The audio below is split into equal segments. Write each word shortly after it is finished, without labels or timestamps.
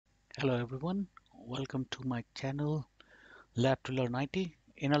Hello everyone, welcome to my channel Lab to Learn IT.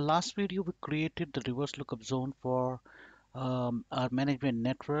 In our last video, we created the reverse lookup zone for our management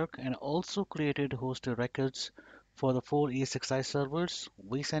network and also created hosted records for the four ESXi servers,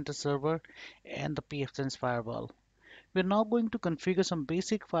 vCenter server, and the Pfsense firewall. We're now going to configure some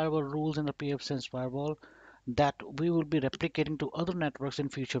basic firewall rules in the Pfsense firewall that we will be replicating to other networks in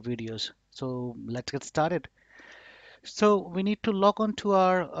future videos. So let's get started. So we need to log on to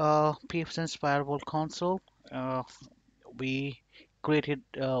our pfSense firewall console. Uh, we created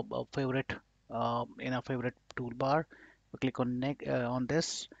a favorite in our favorite toolbar. We click on on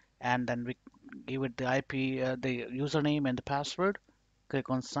this, and then we give it the IP, the username and the password.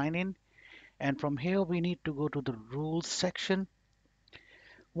 Click on sign in, and from here we need to go to the rules section.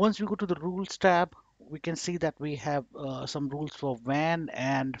 Once we go to the rules tab, we can see that we have some rules for WAN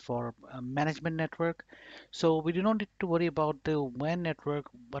and for management network. So we do not need to worry about the WAN network,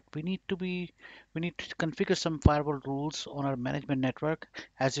 but we need to configure some firewall rules on our management network.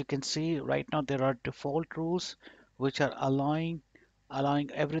 As you can see right now, there are default rules which are allowing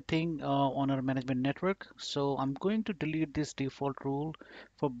everything on our management network. So I'm going to delete this default rule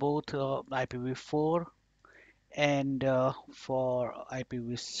for both IPv4 and for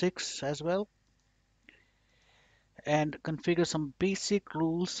IPv6 as well, and configure some basic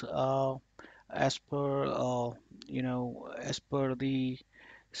rules as per as per the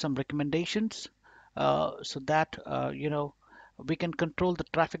some recommendations so that we can control the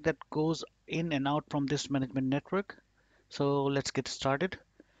traffic that goes in and out from this management network. So let's get started.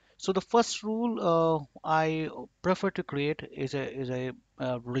 So the first rule I prefer to create is a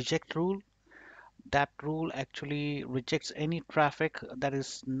reject rule. That rule actually rejects any traffic that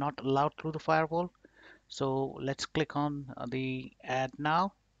is not allowed through the firewall. So let's click on the add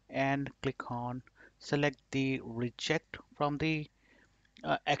now and click on select the reject from the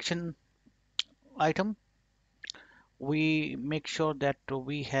action item. We make sure that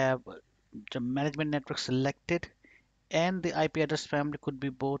we have the management network selected, and the IP address family could be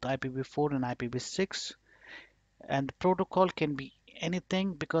both IPv4 and IPv6, and the protocol can be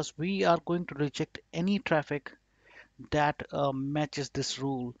anything because we are going to reject any traffic that matches this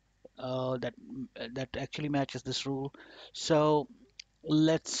rule that actually matches this rule. So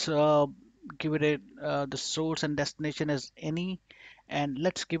let's give it the source and destination as any, and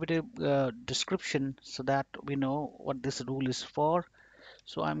let's give it a description so that we know what this rule is for.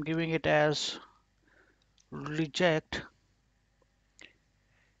 So I'm giving it as reject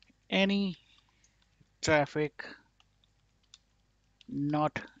any traffic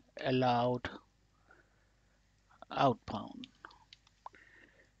not allowed outbound.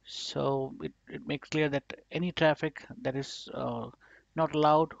 So it makes clear that any traffic that is not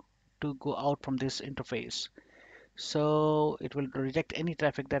allowed to go out from this interface. So it will reject any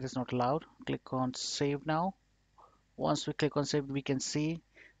traffic that is not allowed. Click on save now. Once we click on save, we can see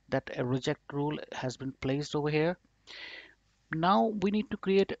that a reject rule has been placed over here. Now we need to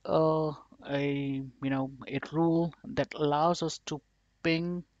create a rule that allows us to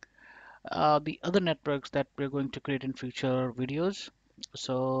ping the other networks that we're going to create in future videos.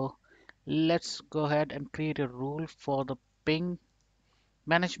 So let's go ahead and create a rule for the ping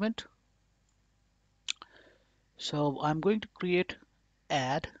management. So I'm going to create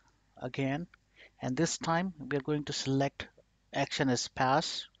add again, and this time we are going to select action as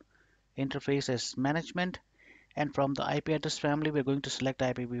pass, interface as management, and from the IP address family we're going to select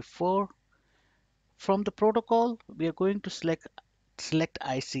IPv4. From the protocol we are going to select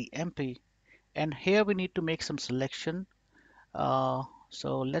ICMP, and here we need to make some selection.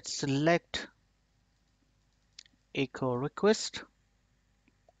 So let's select echo request,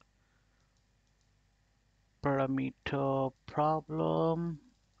 parameter problem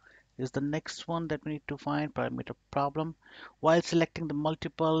is the next one that we need to find, parameter problem. While selecting the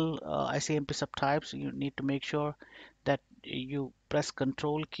multiple ICMP subtypes, you need to make sure that you press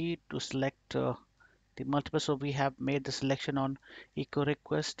Control key to select the multiple. So we have made the selection on echo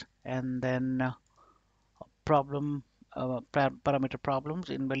request, and then problem parameter problems,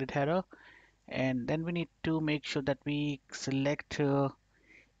 invalid header, and then we need to make sure that we select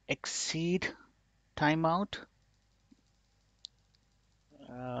exceed timeout,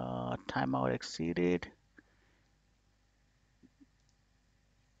 timeout exceeded,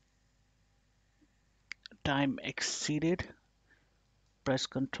 time exceeded, press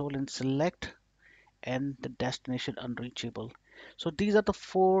Control and select, and the destination unreachable. So these are the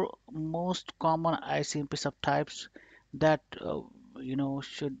four most common ICMP subtypes that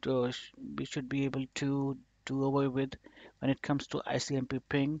we should be able to do away with when it comes to ICMP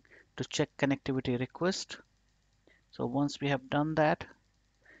ping to check connectivity request. So once we have done that,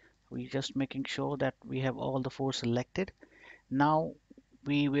 We just making sure that we have all the four selected. Now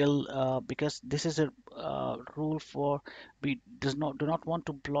we will, because this is a rule for, we do not want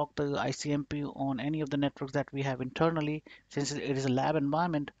to block the ICMP on any of the networks that we have internally, since it is a lab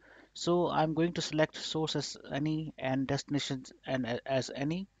environment. So I'm going to select source as any and destinations and as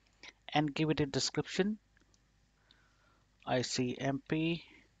any, and give it a description. ICMP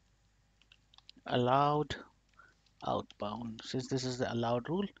allowed outbound. Since this is the allowed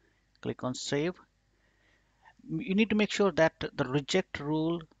rule, click on save. You need to make sure that the reject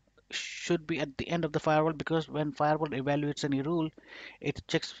rule should be at the end of the firewall, because when firewall evaluates any rule, it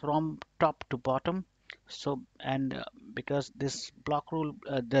checks from top to bottom. So, and because this block rule,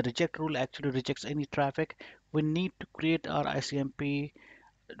 the reject rule actually rejects any traffic, we need to create our ICMP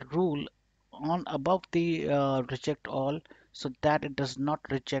rule on above the reject all, so that it does not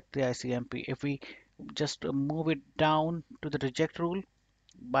reject the ICMP. If we just move it down to the reject rule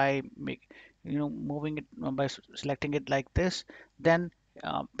by moving it by selecting it like this, then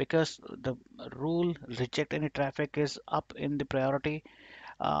because the rule reject any traffic is up in the priority,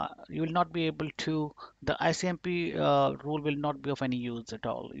 you will not be able to, the ICMP rule will not be of any use at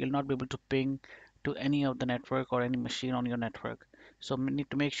all. You'll not be able to ping to any of the network or any machine on your network. So we need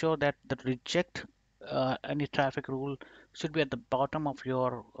to make sure that the reject any traffic rule should be at the bottom of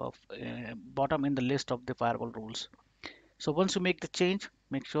your bottom in the list of the firewall rules. So once you make the change,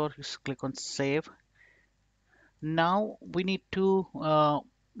 make sure you click on save. Now we need to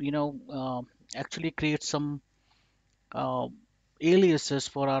you know actually create some uh, aliases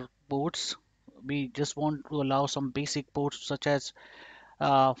for our ports. We just want to allow some basic ports, such as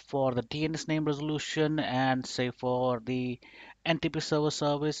for the DNS name resolution and say for the NTP server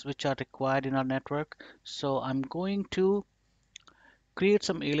service, which are required in our network. So I'm going to create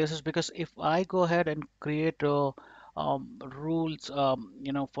some aliases, because if I go ahead and create rules,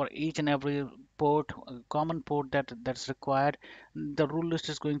 for each and every port, common port that's required, the rule list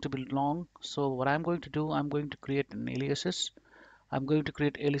is going to be long. So what I'm going to do, I'm going to create an aliases. I'm going to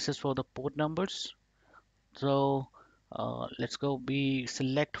create aliases for the port numbers. So let's go. We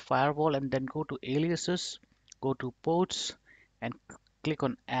select firewall and then go to aliases, go to ports, and click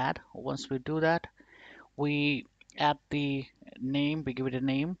on add. Once we do that, we add the name, we give it a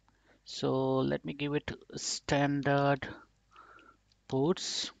name. So let me give it standard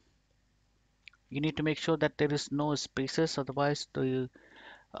ports. You need to make sure that there is no spaces, otherwise the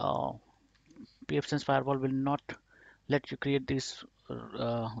uh, Pfsense firewall will not let you create these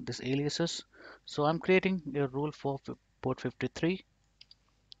aliases. So I'm creating a rule for port 53,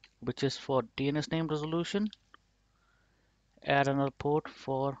 which is for DNS name resolution. Add another port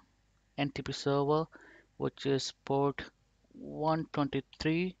for NTP server, which is port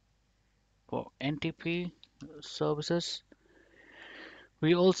 123 for NTP services.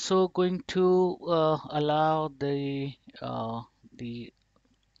 We also going to allow uh, the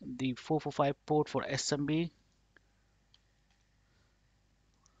the 445 port for SMB.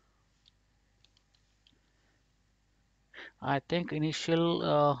 I think initial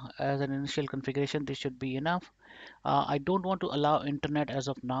as an initial configuration, this should be enough. I don't want to allow internet as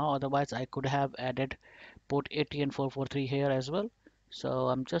of now, otherwise I could have added port 80 and 443 here as well. So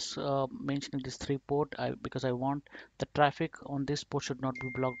I'm just mentioning this three port because I want the traffic on this port should not be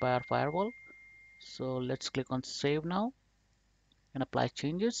blocked by our firewall. So let's click on save now and apply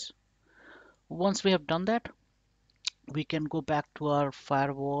changes. Once we have done that, we can go back to our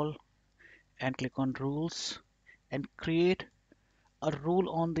firewall and click on rules and create a rule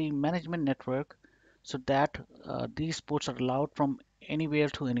on the management network, so that these ports are allowed from anywhere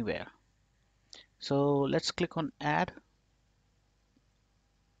to anywhere. So let's click on add,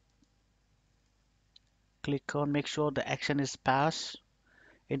 click on make sure the action is pass,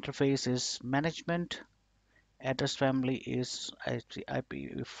 interface is management, address family is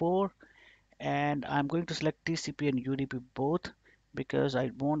IPv4, and I'm going to select TCP and UDP both, because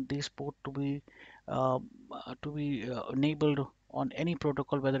I want this port to be enabled on any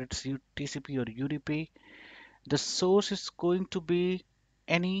protocol, whether it's TCP or UDP. The source is going to be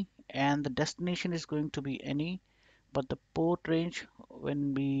any and the destination is going to be any, but the port range,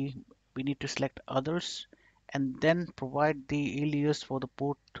 when we need to select others and then provide the alias for the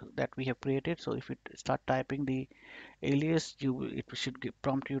port that we have created. So if you start typing the alias, it should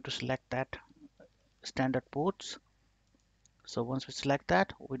prompt you to select that standard ports. So once we select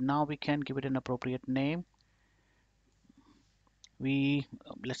that, now we can give it an appropriate name. We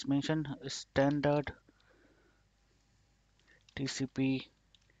let's mention standard TCP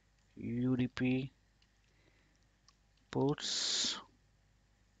UDP ports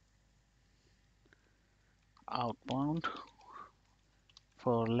outbound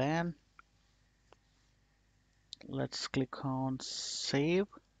for LAN. Let's click on save.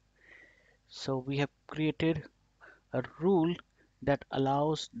 So we have created a rule that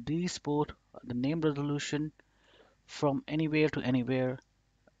allows these port the name resolution from anywhere to anywhere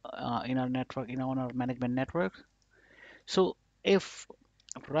in our network, on our management network. So if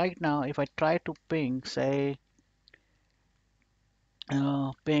right now, if I try to ping, say,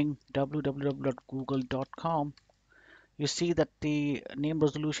 ping www.google.com, you see that the name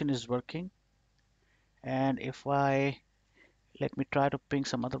resolution is working. And if let me try to ping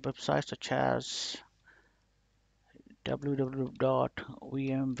some other websites such as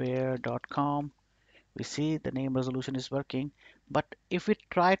www.vmware.com, we see the name resolution is working. But if we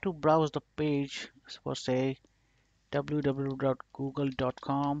try to browse the page for, say,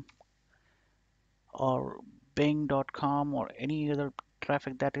 www.google.com or bing.com or any other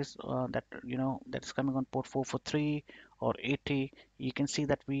traffic that is that is coming on port 443 or 80, you can see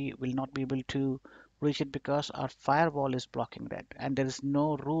that we will not be able to reach it because our firewall is blocking that, and there is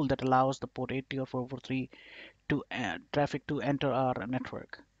no rule that allows the port 80 or 443 to traffic to enter our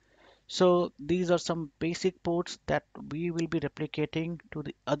network. So these are some basic ports that we will be replicating to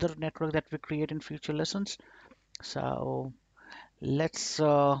the other network that we create in future lessons. So let's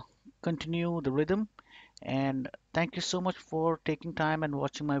continue the rhythm. And thank you so much for taking time and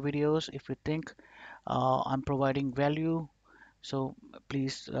watching my videos. If you think I'm providing value, so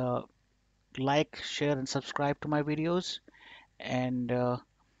please like, share, and subscribe to my videos. And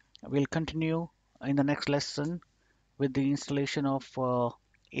we'll continue in the next lesson with the installation of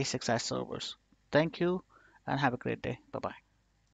A6i servers. Thank you and have a great day. Bye bye.